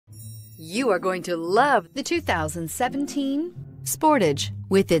You are going to love the 2017 Sportage.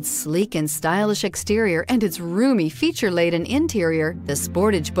 With its sleek and stylish exterior and its roomy feature-laden interior, the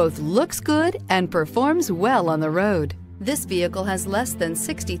Sportage both looks good and performs well on the road. This vehicle has less than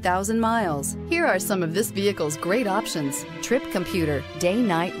 60,000 miles. Here are some of this vehicle's great options: trip computer,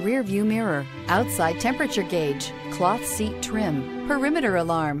 day-night rear-view mirror, outside temperature gauge, cloth seat trim, perimeter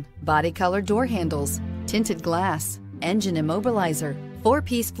alarm, body color door handles, tinted glass, engine immobilizer,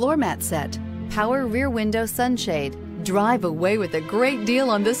 4-piece floor mat set, power rear window sunshade. Drive away with a great deal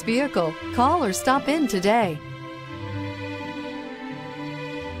on this vehicle. Call or stop in today.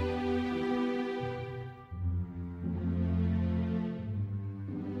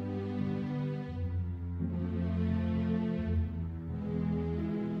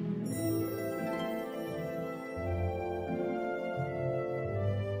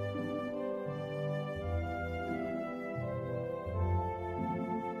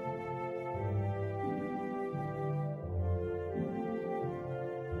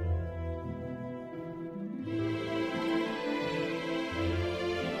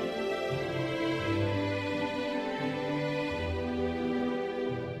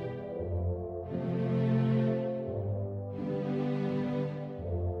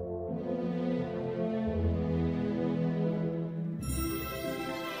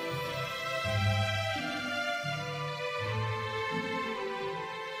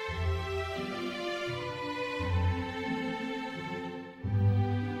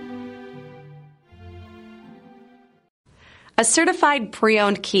 A certified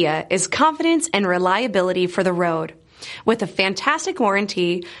pre-owned Kia is confidence and reliability for the road. With a fantastic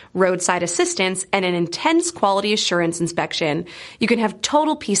warranty, roadside assistance, and an intense quality assurance inspection, you can have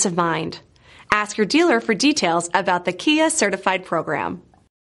total peace of mind. Ask your dealer for details about the Kia Certified program.